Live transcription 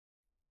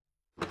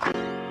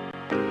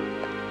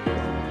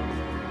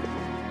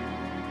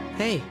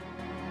Hey.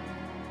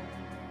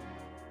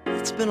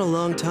 It's been a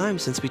long time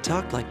since we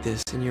talked like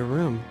this in your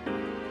room.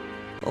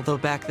 Although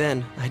back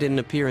then, I didn't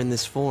appear in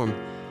this form,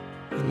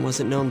 and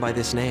wasn't known by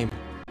this name.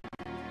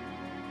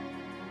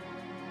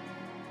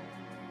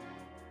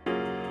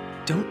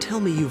 Don't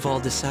tell me you've all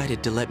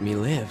decided to let me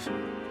live.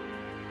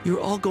 You're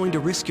all going to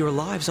risk your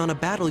lives on a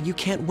battle you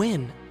can't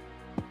win.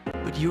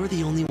 But you're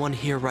the only one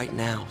here right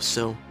now,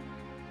 so...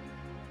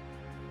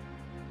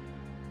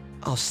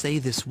 I'll say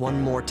this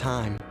one more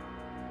time.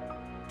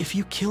 If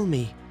you kill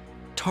me,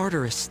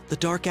 Tartarus, the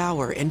Dark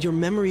Hour, and your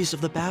memories of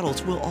the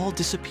battles will all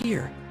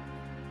disappear.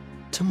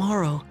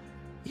 Tomorrow,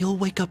 you'll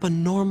wake up a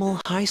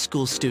normal high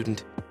school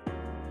student.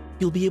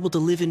 You'll be able to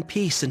live in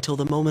peace until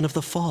the moment of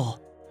the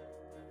fall.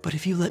 But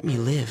if you let me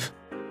live,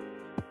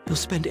 you'll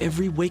spend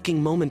every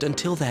waking moment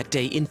until that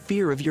day in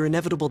fear of your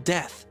inevitable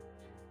death.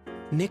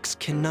 Nyx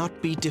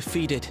cannot be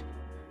defeated.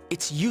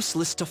 It's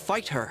useless to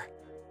fight her.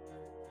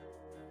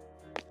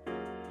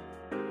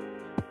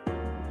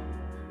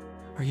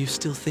 Are you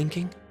still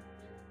thinking?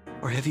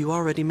 Or have you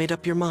already made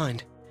up your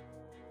mind?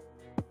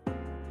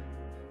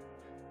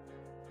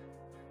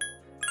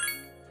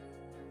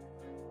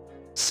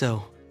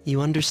 So,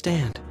 you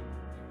understand.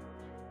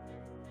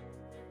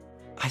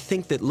 I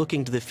think that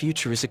looking to the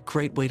future is a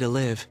great way to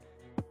live.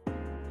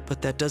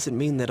 But that doesn't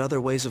mean that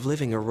other ways of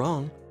living are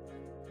wrong.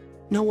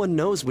 No one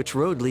knows which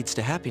road leads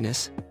to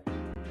happiness.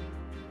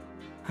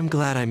 I'm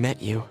glad I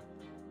met you.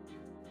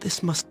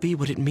 This must be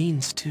what it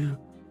means to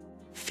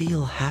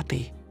feel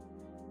happy.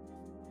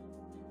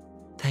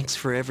 Thanks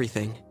for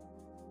everything.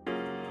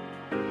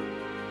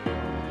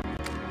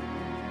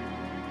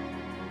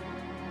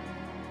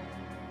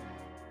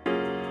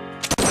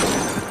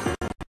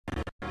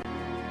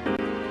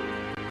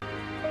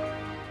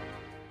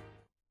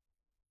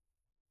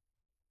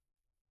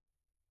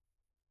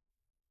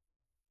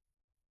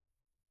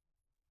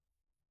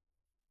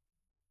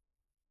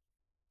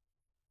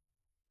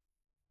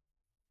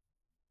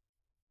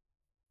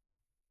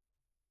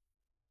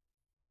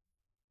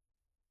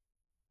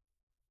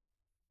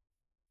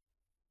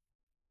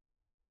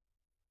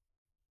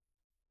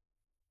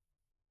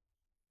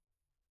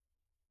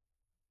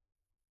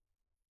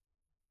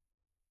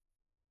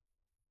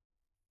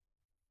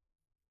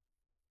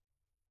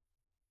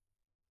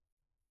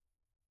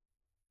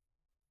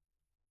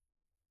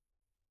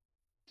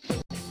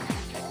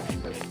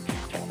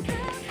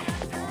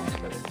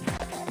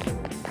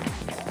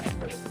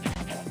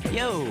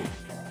 Yo!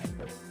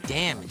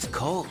 Damn, it's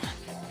cold.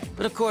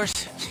 But of course,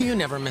 you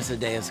never miss a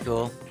day of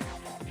school.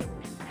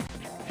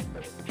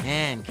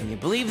 Man, can you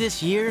believe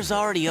this year's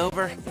already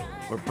over?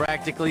 We're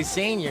practically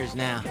seniors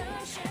now.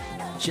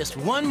 Just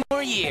one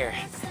more year.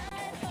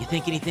 You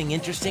think anything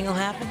interesting will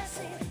happen?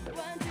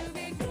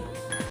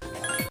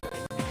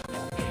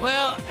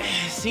 Well,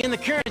 seeing the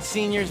current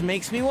seniors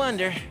makes me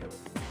wonder.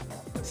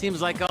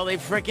 Seems like all they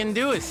frickin'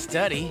 do is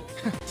study.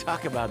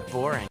 Talk about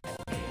boring.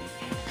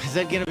 Is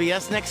that gonna be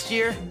us next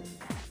year?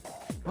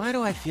 Why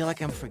do I feel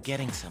like I'm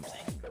forgetting something?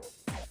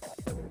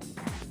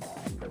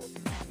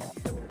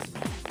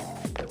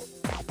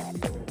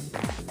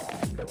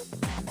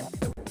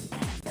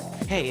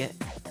 Hey,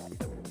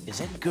 is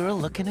that girl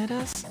looking at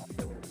us?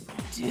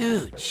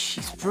 Dude,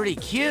 she's pretty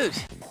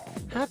cute.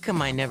 How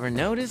come I never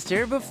noticed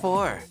her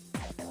before?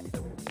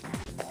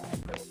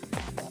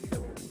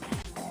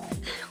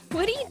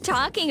 What are you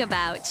talking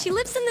about? She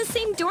lives in the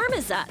same dorm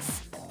as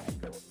us.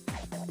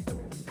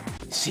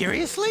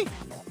 Seriously?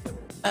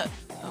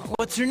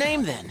 What's her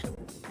name then?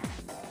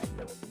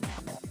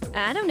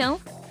 I don't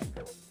know.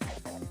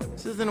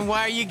 So then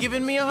why are you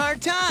giving me a hard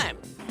time?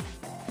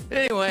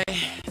 Anyway,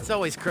 it's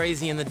always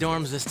crazy in the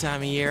dorms this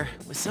time of year,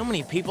 with so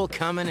many people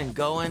coming and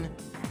going.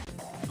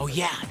 Oh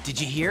yeah, did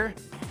you hear?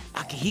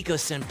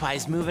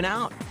 Akihiko-senpai's moving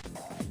out.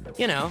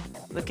 You know,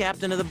 the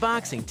captain of the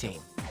boxing team.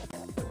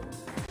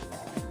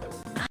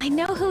 I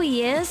know who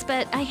he is,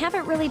 but I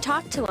haven't really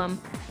talked to him.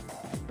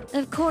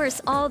 Of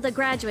course, all the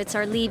graduates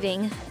are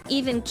leaving,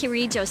 even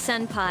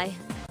Kirijo-senpai.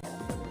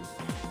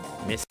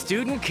 Miss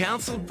Student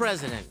Council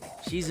President.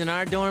 She's in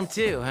our dorm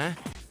too, huh?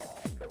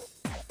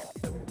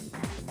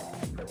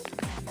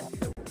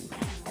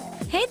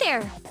 Hey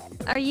there!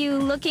 Are you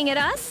looking at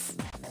us?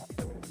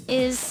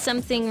 Is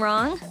something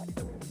wrong?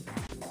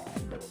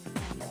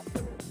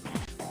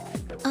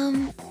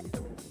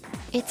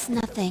 It's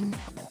nothing.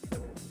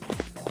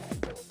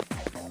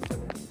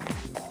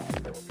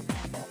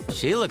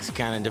 She looks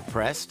kind of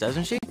depressed,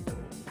 doesn't she?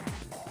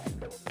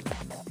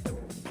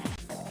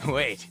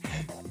 Wait,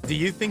 do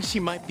you think she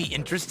might be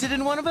interested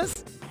in one of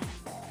us?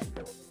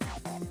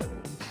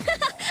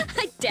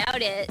 I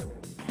doubt it.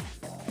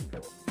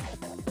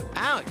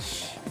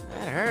 Ouch,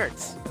 that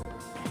hurts.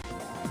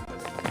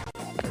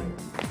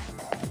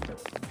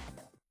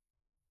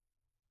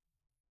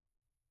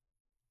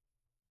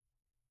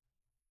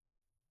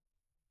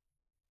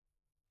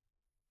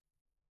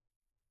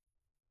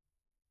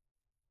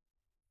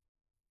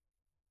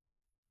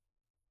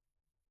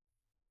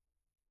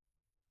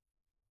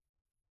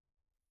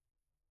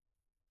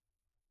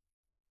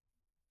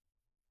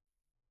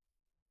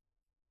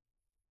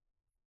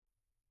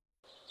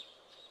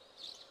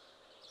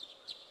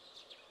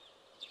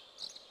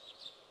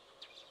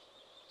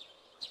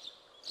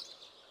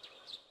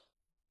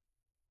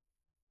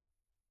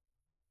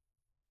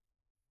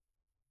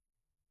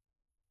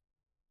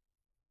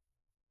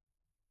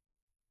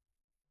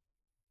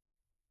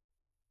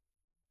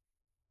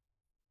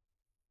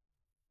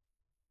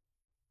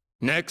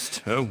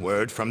 Next, a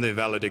word from the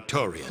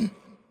valedictorian.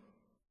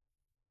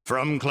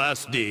 From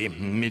Class D,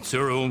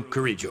 Mitsuru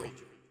Kurijo.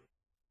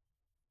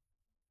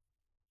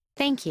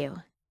 Thank you.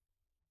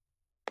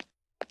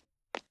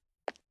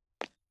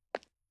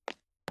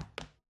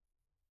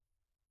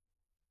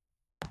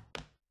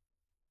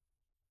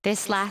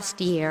 This last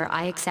year,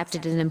 I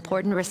accepted an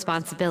important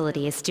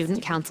responsibility as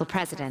Student Council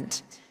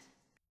President.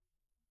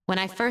 When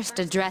I first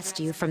addressed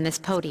you from this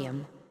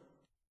podium,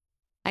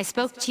 I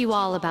spoke to you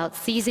all about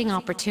seizing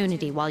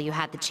opportunity while you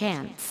had the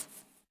chance.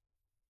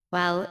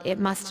 Well, it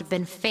must have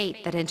been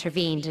fate that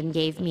intervened and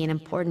gave me an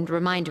important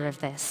reminder of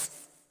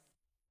this.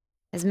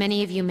 As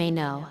many of you may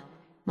know,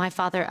 my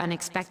father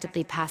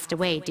unexpectedly passed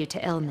away due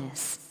to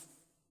illness.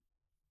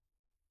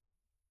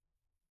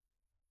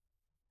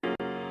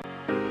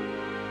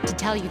 To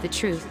tell you the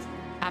truth,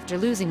 after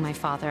losing my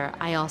father,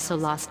 I also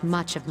lost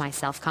much of my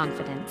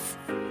self-confidence.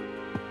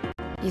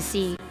 You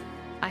see,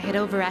 I had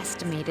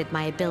overestimated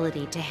my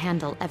ability to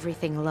handle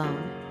everything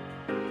alone.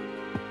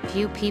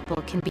 Few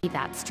people can be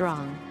that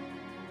strong.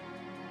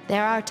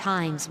 There are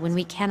times when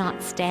we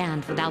cannot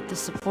stand without the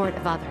support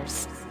of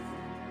others.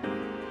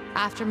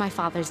 After my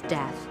father's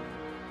death,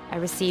 I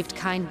received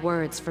kind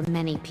words from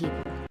many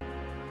people.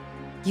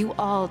 You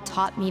all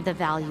taught me the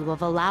value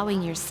of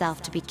allowing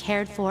yourself to be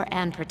cared for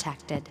and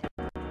protected.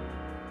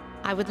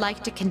 I would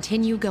like to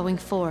continue going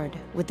forward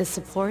with the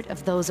support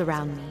of those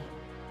around me.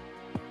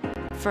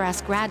 For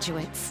us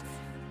graduates,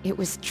 it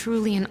was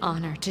truly an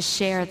honor to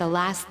share the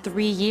last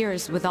 3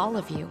 years with all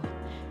of you.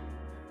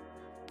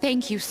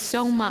 Thank you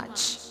so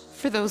much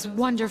for those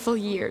wonderful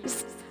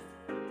years.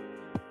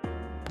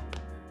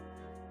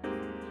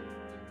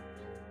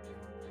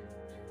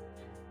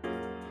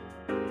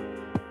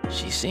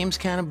 She seems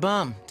kind of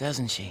bummed,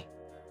 doesn't she?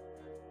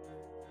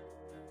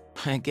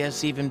 I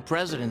guess even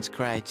presidents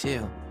cry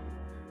too.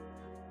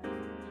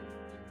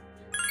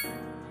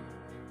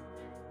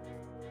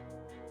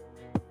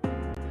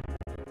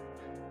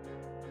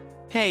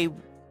 Hey,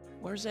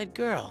 where's that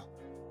girl?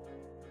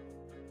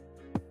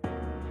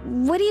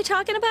 What are you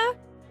talking about?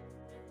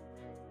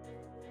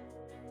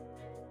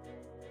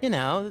 You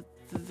know,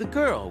 the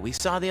girl we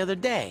saw the other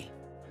day.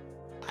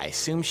 I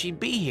assume she'd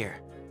be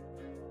here.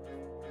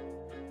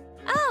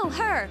 Oh,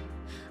 her.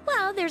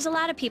 Well, there's a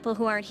lot of people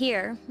who aren't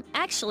here.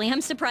 Actually,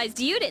 I'm surprised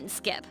you didn't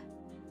skip.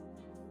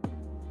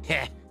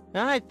 Heh,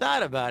 I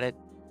thought about it.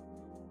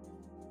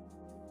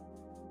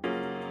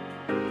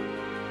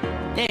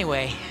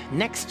 Anyway,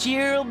 next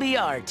year will be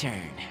our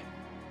turn.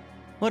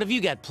 What have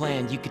you got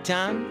planned,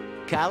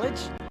 Yucatan? College?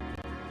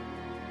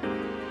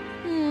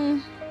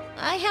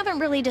 I haven't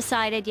really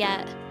decided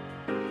yet.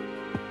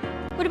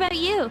 What about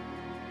you?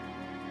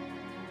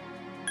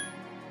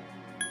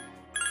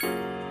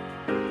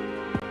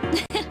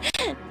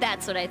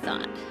 That's what I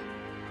thought.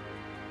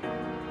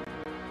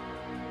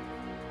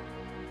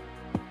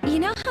 You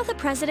know how the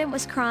president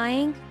was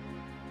crying?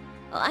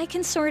 Well, I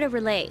can sort of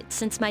relate,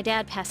 since my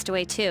dad passed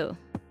away too.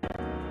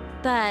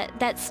 But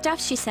that stuff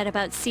she said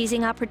about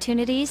seizing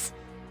opportunities?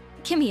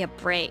 Give me a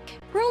break.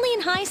 We're only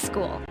in high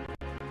school.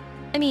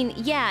 I mean,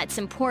 yeah, it's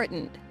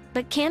important,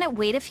 but can't it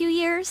wait a few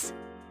years?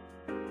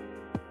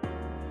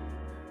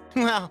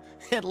 Well,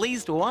 at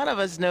least one of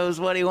us knows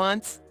what he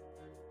wants.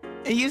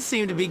 You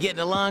seem to be getting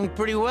along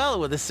pretty well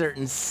with a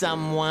certain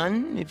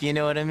someone, if you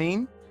know what I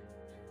mean.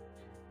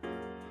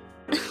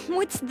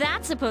 What's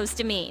that supposed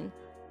to mean?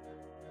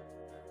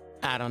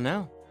 I don't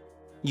know.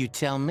 You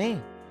tell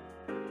me.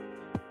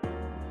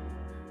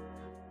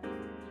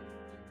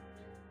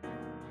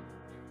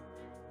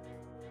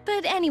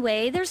 But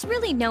anyway, there's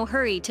really no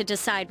hurry to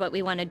decide what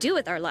we want to do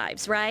with our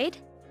lives, right?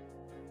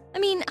 I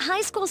mean,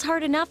 high school's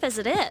hard enough as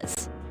it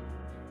is.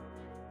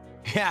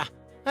 Yeah,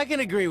 I can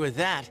agree with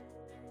that.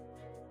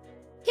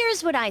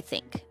 Here's what I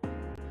think.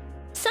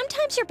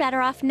 Sometimes you're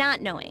better off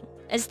not knowing.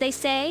 As they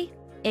say,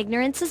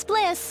 ignorance is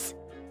bliss.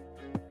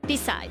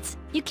 Besides,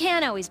 you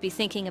can't always be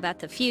thinking about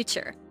the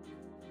future.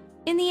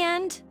 In the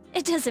end,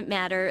 it doesn't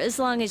matter as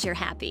long as you're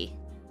happy.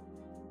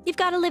 You've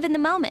got to live in the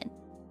moment.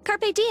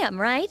 Carpe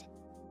diem, right?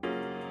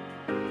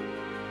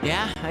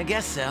 Yeah, I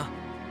guess so.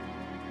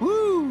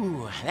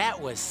 Woo!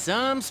 That was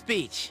some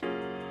speech.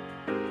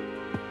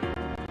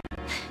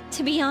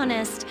 To be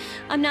honest,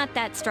 I'm not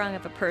that strong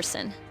of a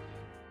person.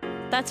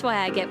 That's why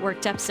I get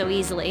worked up so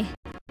easily.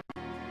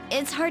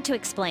 It's hard to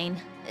explain.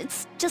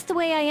 It's just the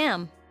way I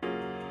am.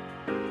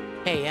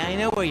 Hey, I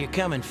know where you're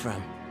coming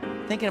from.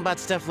 Thinking about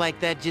stuff like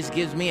that just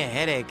gives me a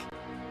headache.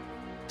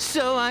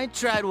 So I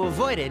try to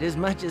avoid it as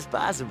much as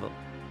possible.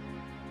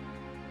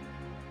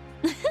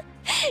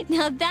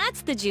 Now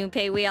that's the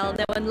Junpei we all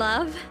know and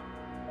love.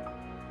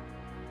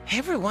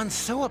 Everyone's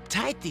so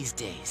uptight these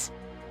days.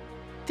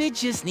 They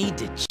just need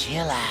to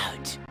chill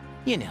out.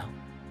 You know,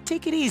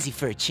 take it easy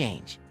for a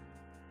change.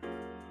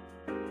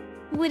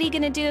 What are you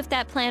gonna do if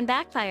that plan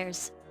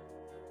backfires?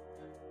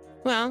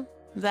 Well,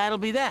 that'll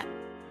be that.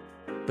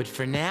 But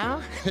for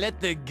now, let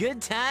the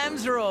good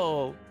times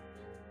roll.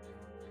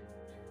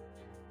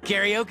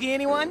 Karaoke,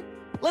 anyone?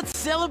 Let's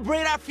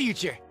celebrate our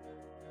future.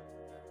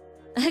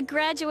 A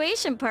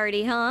graduation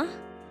party, huh?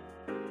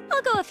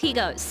 I'll go if he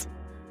goes.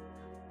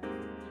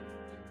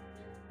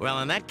 Well,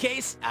 in that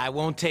case, I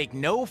won't take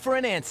no for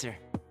an answer.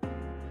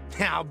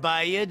 I'll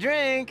buy you a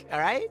drink, all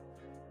right?